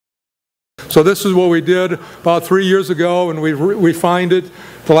So this is what we did about 3 years ago, and we refined it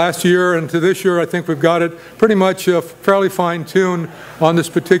the last year, and to this year I think we've got it pretty much fairly fine-tuned on this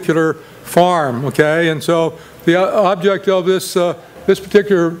particular farm, okay? And so the object of this this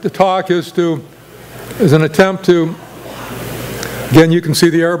particular talk is an attempt to, again, you can see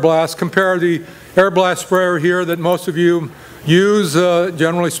the airblast, compare the airblast sprayer here that most of you use,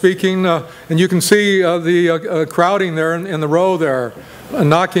 generally speaking, and you can see the crowding there in the row there,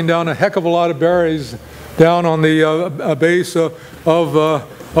 knocking down a heck of a lot of berries down on the base of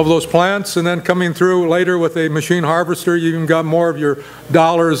those plants, and then coming through later with a machine harvester, you even got more of your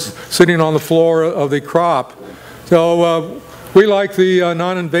dollars sitting on the floor of the crop. So we like the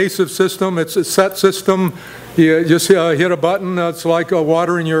non-invasive system. It's a set system. You just hit a button. It's like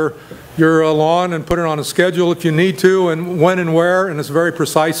watering your lawn and put it on a schedule if you need to, and when and where, and it's a very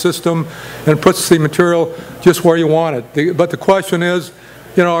precise system and puts the material just where you want it. But the question is,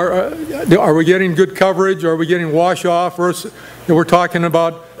 you know, are we getting good coverage? Are we getting wash off? Versus, we're talking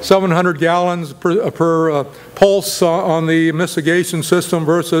about 700 gallons per pulse on the mistigation system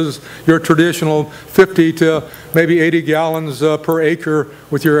versus your traditional 50 to maybe 80 gallons per acre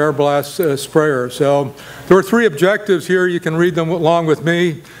with your airblast sprayer. So there are 3 objectives here. You can read them along with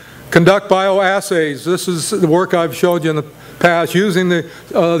me. Conduct bioassays. This is the work I've showed you in the past, using the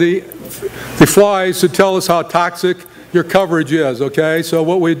flies to tell us how toxic your coverage is, okay? So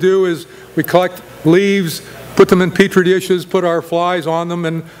what we do is we collect leaves, put them in petri dishes, put our flies on them,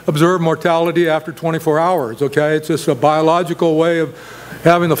 and observe mortality after 24 hours, okay? It's just a biological way of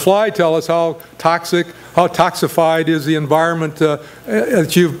having the fly tell us how toxic, how toxified is the environment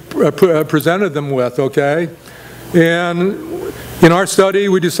that you've presented them with, okay? And in our study,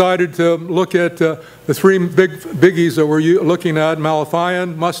 we decided to look at the 3 biggies that we're looking at: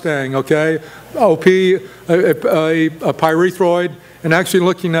 malathion, mustang, okay, OP, a pyrethroid, and actually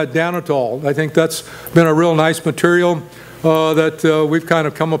looking at danitol. I think that's been a real nice material that we've kind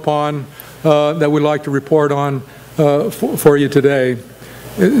of come upon that we'd like to report on for you today.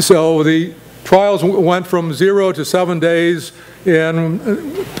 So the trials went from 0 to 7 days,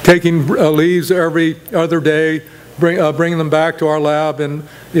 and taking leaves every other day, bringing them back to our lab in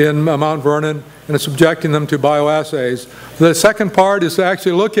Mount Vernon, and subjecting them to bioassays. The second part is to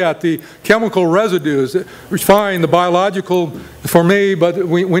actually look at the chemical residues. It's fine, the biological for me, but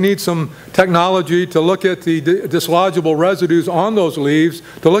we need some technology to look at the dislodgeable residues on those leaves,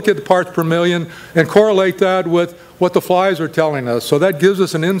 to look at the parts per million, and correlate that with what the flies are telling us. So that gives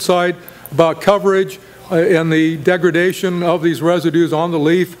us an insight about coverage and the degradation of these residues on the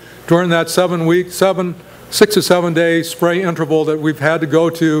leaf during that 6 to 7 day spray interval that we've had to go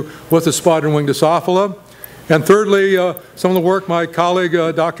to with the spotted winged Drosophila. And thirdly, some of the work my colleague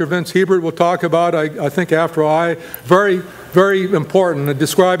Dr. Vince Hebert will talk about, I think after very, very important in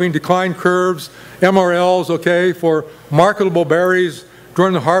describing decline curves, MRLs, okay, for marketable berries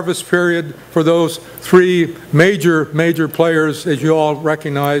during the harvest period for those 3 major players, as you all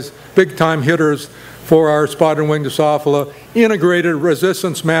recognize, big time hitters for our spotted winged Drosophila, integrated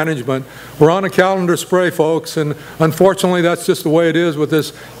resistance management. We're on a calendar spray, folks, and unfortunately that's just the way it is with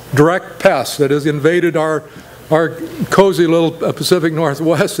this direct pest that has invaded our cozy little Pacific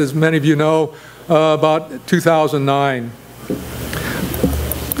Northwest, as many of you know, about 2009.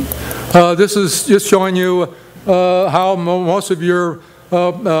 This is just showing you how most of your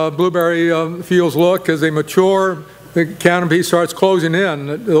blueberry fields look as they mature. The canopy starts closing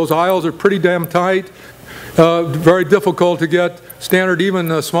in. Those aisles are pretty damn tight. Very difficult to get standard,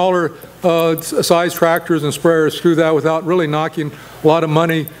 even smaller size tractors and sprayers through that without really knocking a lot of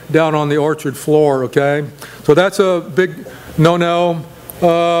money down on the orchard floor, okay? So that's a big no-no.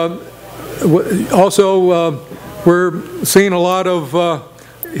 Also, we're seeing a lot of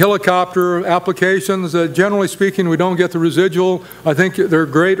helicopter applications. Generally speaking, we don't get the residual. I think they're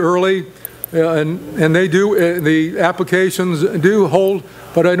great early. And they do, the applications do hold,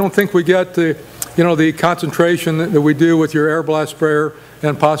 but I don't think we get the, you know, the concentration that we do with your airblast sprayer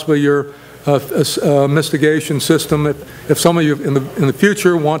and possibly your mistigation system if some of you in the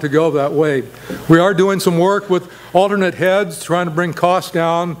future want to go that way. We are doing some work with alternate heads, trying to bring costs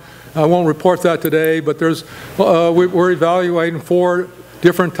down. I won't report that today, but there's, we're evaluating 4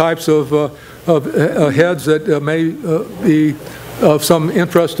 different types of heads that may be of some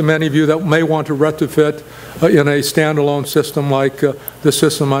interest to many of you that may want to retrofit in a standalone system like the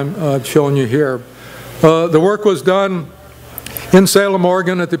system I'm showing you here. The work was done in Salem,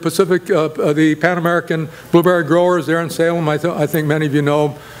 Oregon at the the Pan American Blueberry Growers there in Salem. I think many of you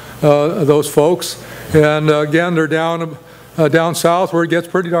know those folks. And again, they're down south where it gets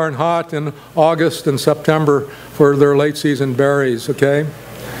pretty darn hot in August and September for their late season berries, okay?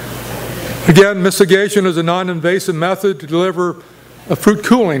 Again, mistigation is a non-invasive method to deliver fruit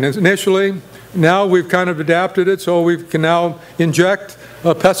cooling initially. Now we've kind of adapted it so we can now inject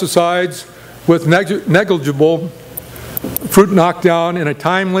pesticides with negligible fruit knockdown in a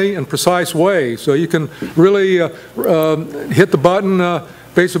timely and precise way. So you can really hit the button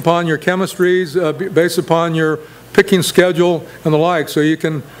based upon your chemistries, based upon your picking schedule and the like. So you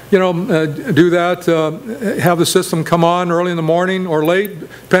can, do that, have the system come on early in the morning or late,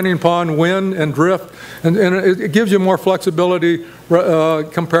 depending upon wind and drift. And it gives you more flexibility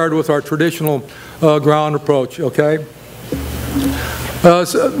compared with our traditional ground approach, okay?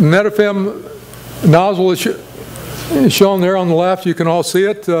 Metafim nozzle is shown there on the left. You can all see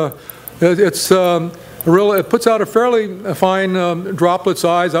it. It puts out a fairly fine droplet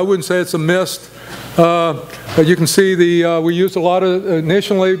size. I wouldn't say it's a mist. But you can see we used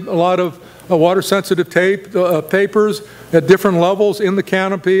initially a lot of water-sensitive papers at different levels in the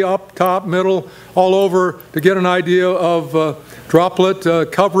canopy, up, top, middle, all over, to get an idea of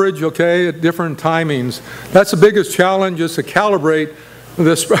droplet coverage, okay, at different timings. That's the biggest challenge, is to calibrate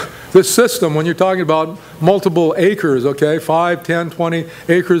this system when you're talking about multiple acres, okay, 5, 10, 20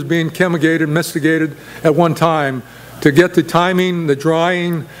 acres being chemicated, mistigated at one time, to get the timing, the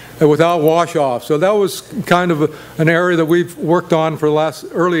drying, without wash-off. So that was kind of an area that we've worked on for the last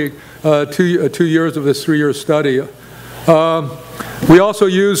early 2 years of this 3-year study. We also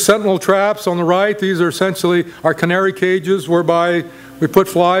use sentinel traps on the right. These are essentially our canary cages, whereby we put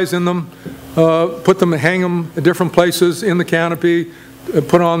flies in them, hang them at different places in the canopy,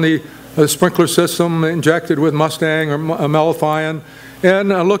 put on the sprinkler system injected with Mustang or malathion, and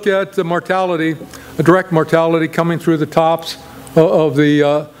look at the mortality, direct mortality coming through the tops of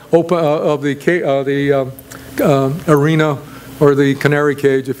the arena, or the canary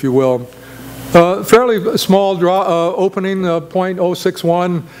cage, if you will. Fairly small opening,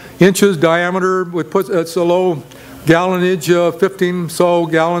 0.061 inches diameter. It's a low gallonage, 15 so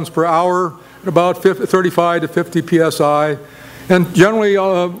gallons per hour, about 35 to 50 psi. And generally,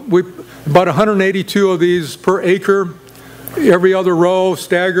 about 182 of these per acre, every other row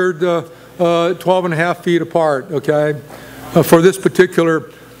staggered 12.5 feet apart, okay, for this particular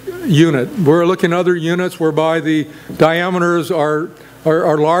unit. We're looking at other units whereby the diameters are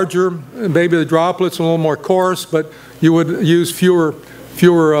larger, maybe the droplets a little more coarse, but you would use fewer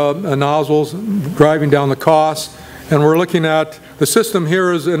nozzles, driving down the cost. And we're looking at, the system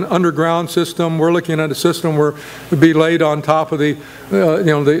here is an underground system. We're looking at a system where it would be laid on top of through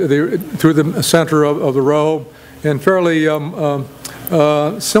the center of the row, and fairly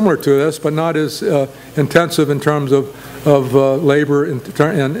similar to this, but not as intensive in terms of labor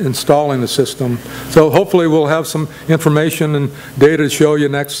and installing the system. So hopefully we'll have some information and data to show you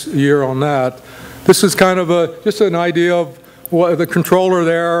next year on that. This is kind of just an idea of the controller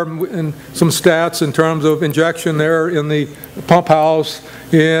there, and some stats in terms of injection there in the pump house,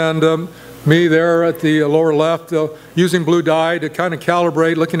 and me there at the lower left using blue dye to kind of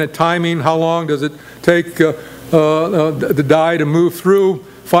calibrate, looking at timing, how long does it take the dye to move through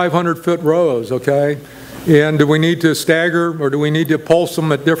 500-foot rows, okay? And do we need to stagger, or do we need to pulse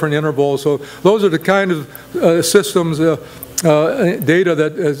them at different intervals? So those are the kind of systems, data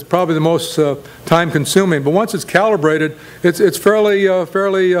that is probably the most time-consuming. But once it's calibrated, it's fairly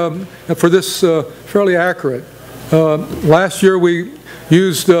fairly accurate. Last year we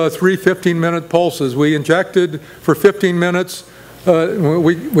used 3 15-minute pulses. We injected for 15 minutes.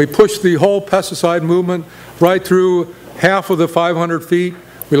 We pushed the whole pesticide movement right through half of the 500 feet.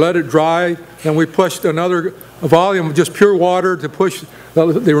 We let it dry, and we pushed another volume of just pure water to push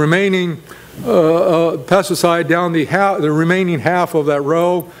the remaining pesticide down the remaining half of that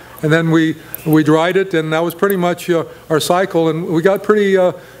row, and then we dried it, and that was pretty much our cycle, and we got pretty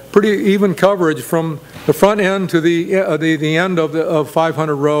even coverage from the front end to the end of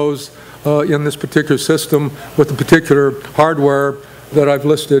 500 rows in this particular system with the particular hardware that I've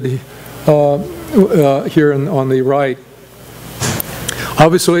listed here on the right.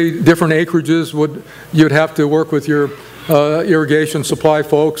 Obviously, different acreages you'd have to work with your irrigation supply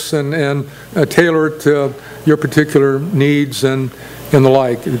folks and tailor it to your particular needs and the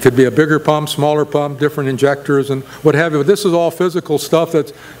like. It could be a bigger pump, smaller pump, different injectors and what have you. But this is all physical stuff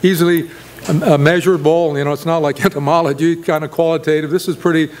that's easily measurable. You know, it's not like entomology, kind of qualitative. This is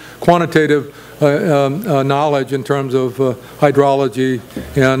pretty quantitative knowledge in terms of hydrology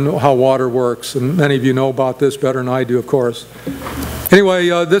and how water works. And many of you know about this better than I do, of course. Anyway,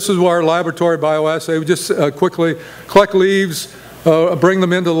 this is our laboratory bioassay. We just quickly collect leaves, bring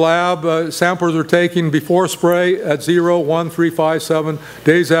them into the lab. Samples are taken before spray at 0, 1, 3, 5, 7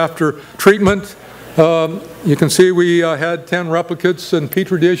 days after treatment. You can see we had 10 replicates in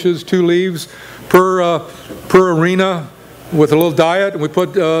Petri dishes, 2 leaves per arena with a little diet. And we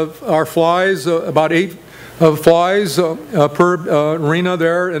put our flies, about 8 flies per arena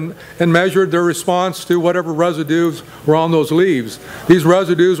there, and measured their response to whatever residues were on those leaves. These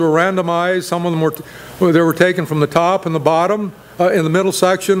residues were randomized. Some of them were taken from the top and the bottom. In the middle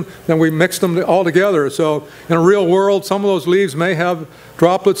section, then we mixed them all together. So in a real world, some of those leaves may have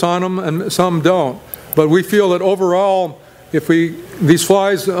droplets on them and some don't. But we feel that overall, these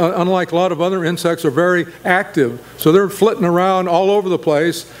flies, unlike a lot of other insects, are very active. So they're flitting around all over the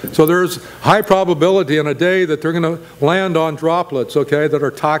place. So there's high probability in a day that they're going to land on droplets, okay, that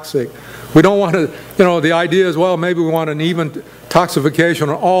are toxic. We don't want to, the idea is, well, maybe we want an even toxification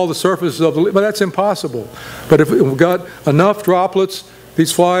on all the surfaces of the leaf, but that's impossible. But if we've got enough droplets,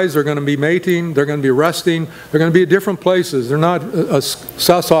 these flies are going to be mating, they're going to be resting, they're going to be at different places. They're not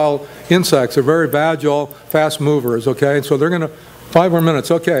sessile insects. They're very agile, fast movers, okay? So they're going to, 5 more minutes,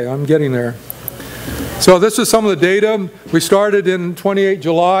 okay, I'm getting there. So this is some of the data. We started in 28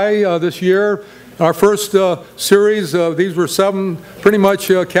 July this year. Our first series, these were 7 pretty much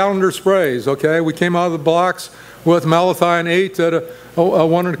calendar sprays, okay? We came out of the blocks with malathion 8 at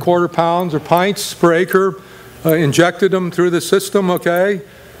 1 1/4 pounds or pints per acre, injected them through the system, okay?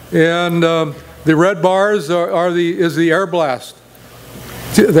 And the red bars is the airblast.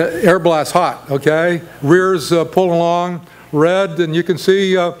 The airblast hot, okay? Rears pull along, red, and you can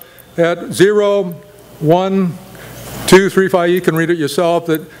see at 0, 1, 2, 3, 5, you can read it yourself,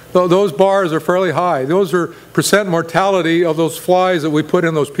 that those bars are fairly high. Those are percent mortality of those flies that we put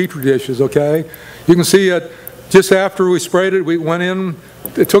in those Petri dishes, okay? You can see it just after we sprayed it, we went in,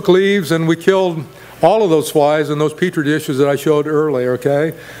 it took leaves, and we killed all of those flies in those Petri dishes that I showed earlier,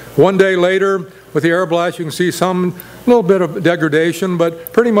 okay? 1 day later, with the air blast, you can see some little bit of degradation,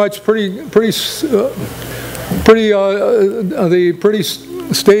 but pretty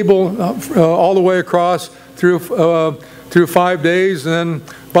stable all the way across through 5 days. And then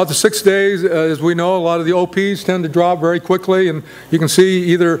about the 6 days, as we know, a lot of the OPs tend to drop very quickly, and you can see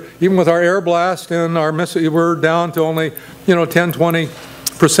even with our air blast and our we're down to only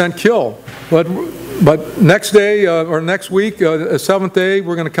 10–20% kill. But next day or next week, 7th day,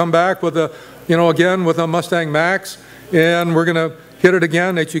 we're going to come back with again with a Mustang Max, and we're going to hit it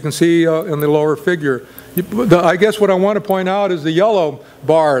again, as you can see in the lower figure. I guess what I want to point out is the yellow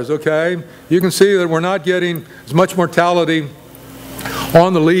bars, okay? You can see that we're not getting as much mortality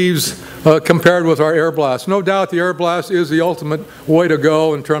on the leaves compared with our air blast. No doubt the air blast is the ultimate way to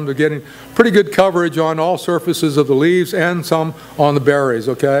go in terms of getting pretty good coverage on all surfaces of the leaves and some on the berries,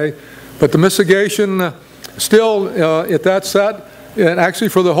 okay? But the mistigation still at that set, and actually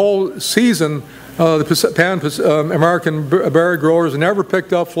for the whole season, the American berry growers never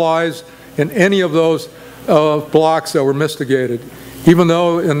picked up flies in any of those blocks that were mistigated. Even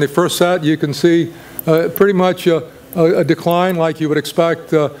though in the first set you can see pretty much a decline like you would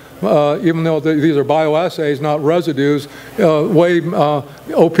expect, even though these are bioassays, not residues, way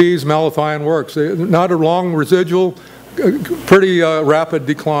OP's malathion works. Not a long residual, pretty rapid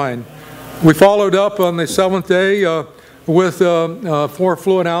decline. We followed up on the 7th day with 4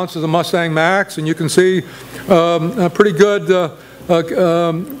 fluid ounces of Mustang Max, and you can see a pretty good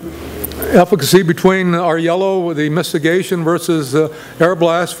efficacy between our yellow, the mistigation, versus air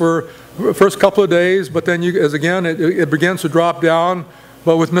blast for the first couple of days, but then it begins to drop down.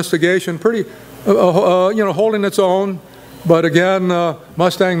 But with mistigation, pretty, holding its own. But again,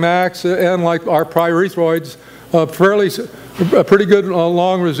 Mustang Max and like our pyrethroids, a pretty good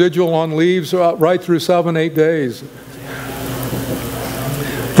long residual on leaves right through 7–8 days.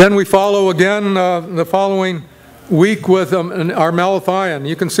 Then we follow again the following week with our malathion.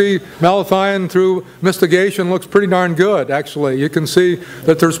 You can see malathion through mistigation looks pretty darn good, actually. You can see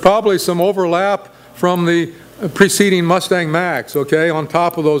that there's probably some overlap from the preceding Mustang Max, okay, on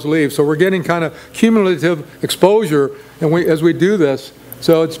top of those leaves. So we're getting kind of cumulative exposure as we do this.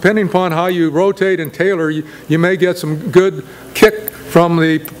 So it's depending upon how you rotate and tailor, you may get some good kick from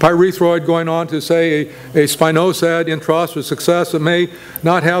the pyrethroid going on to, say, a spinosad in trust with success. It may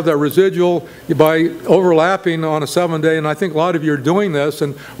not have that residual by overlapping on a 7-day, and I think a lot of you are doing this,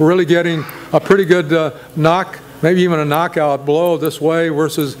 and we're really getting a pretty good knock, maybe even a knockout blow this way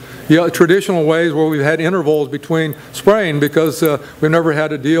versus the traditional ways where we've had intervals between spraying, because we've never had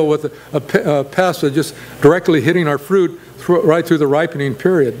to deal with a pest that's just directly hitting our fruit right through the ripening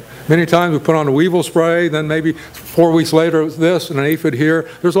period. Many times we put on a weevil spray, then maybe 4 weeks later it's this and an aphid here.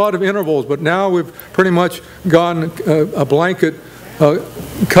 There's a lot of intervals, but now we've pretty much gone a blanket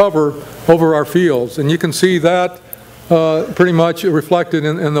cover over our fields. And you can see that pretty much reflected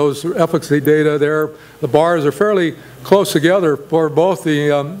in those efficacy data there. The bars are fairly close together for both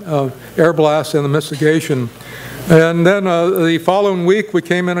the air blast and the mistigation. And then the following week we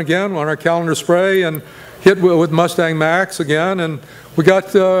came in again on our calendar spray and hit with Mustang Max again, and we got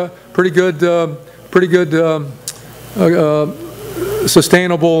pretty good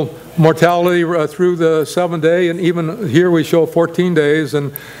sustainable mortality through the 7-day, and even here we show 14 days.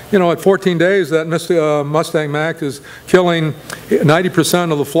 And you know, at 14 days, that Mustang Max is killing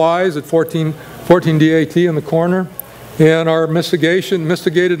 90% of the flies at 14 DAT in the corner. And our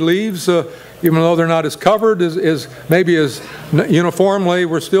mistigated leaves, even though they're not as covered as maybe as uniformly,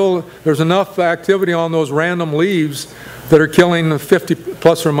 there's enough activity on those random leaves that are killing 50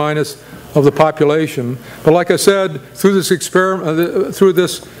 plus or minus of the population. But like I said, through this experiment, through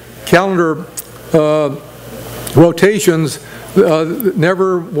this calendar rotations,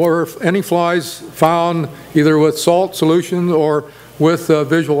 never were any flies found either with salt solutions or with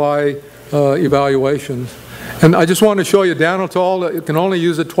visual eye evaluations. And I just want to show you danitol. You can only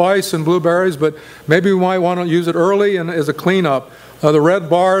use it twice in blueberries, but maybe we might want to use it early and as a cleanup. The red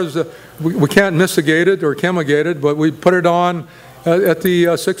bars, we can't mistigate it or chemigate it, but we put it on at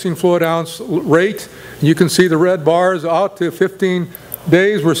the 16 fluid ounce rate. You can see the red bars out to 15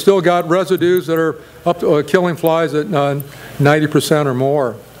 days. We're still got residues that are up to killing flies at 90% or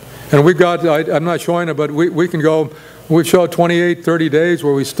more. And we've got, I'm not showing it, but we can go, we've showed 28, 30 days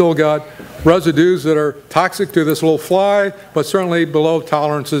where we still got residues that are toxic to this little fly, but certainly below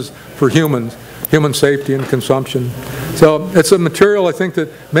tolerances for human safety and consumption. So it's a material I think that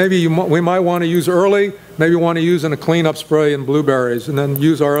maybe we might want to use early, maybe want to use in a cleanup spray in blueberries, and then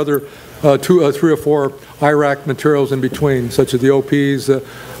use our other 3 or 4 IRAC materials in between, such as the OPs,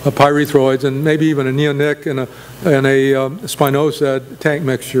 pyrethroids, and maybe even a neonic and a spinosad tank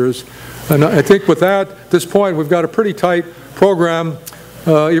mixtures. And I think with that, at this point, we've got a pretty tight program.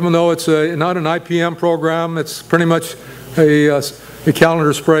 Even though it's not an IPM program, it's pretty much a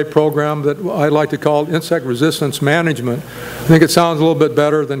calendar spray program that I like to call insect resistance management. I think it sounds a little bit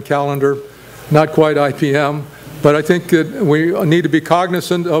better than calendar, not quite IPM, but I think that we need to be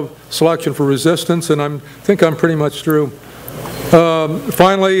cognizant of selection for resistance, and I think I'm pretty much through.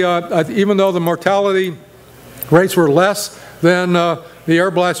 Finally, even though the mortality rates were less than the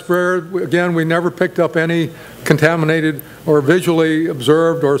air blast sprayer, again, we never picked up any contaminated or visually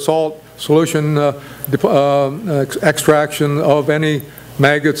observed or salt solution extraction of any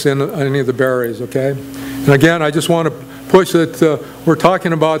maggots in any of the berries, okay? And again, I just want to push that we're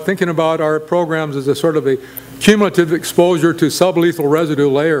thinking about our programs as a sort of a cumulative exposure to sublethal residue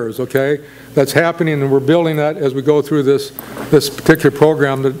layers, okay? That's happening, and we're building that as we go through this particular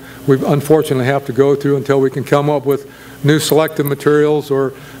program that we unfortunately have to go through until we can come up with new selective materials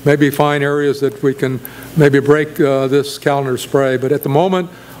or maybe find areas that we can maybe break this calendar spray. But at the moment,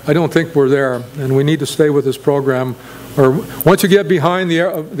 I don't think we're there, and we need to stay with this program. Or once you get behind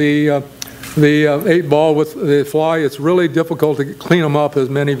the 8 ball with the fly, it's really difficult to clean them up, as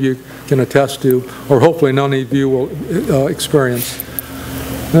many of you can attest to, or hopefully none of you will experience.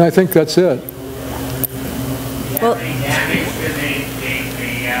 And I think that's it. Well,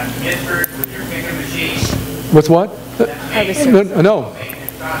 with what? No.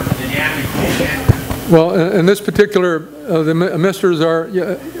 Well, in this particular, the misters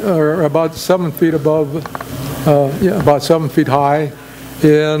are about 7 feet above, about 7 feet high,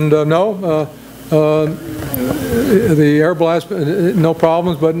 and the air blast, no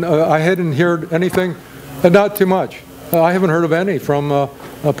problems. But I hadn't heard anything, not too much. I haven't heard of any from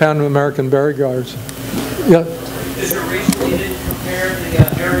Pan American berry guards. Yeah. Is there a reason we didn't compare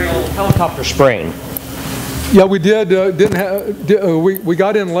the aerial helicopter spraying? Yeah, we did. We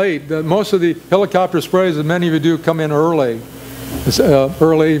got in late. Most of the helicopter sprays, as many of you do, come in early.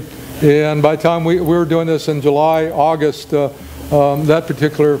 And by the time we were doing this in July, August, that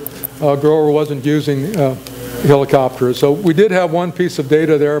particular grower wasn't using helicopters. So we did have one piece of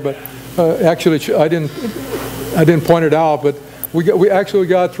data there, but actually I didn't point it out. But we actually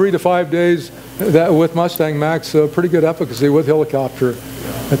got 3 to 5 days with Mustang Max, pretty good efficacy with helicopter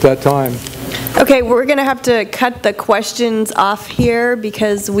at that time. okay, we're going to have to cut the questions off here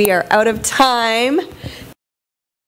because we are out of time.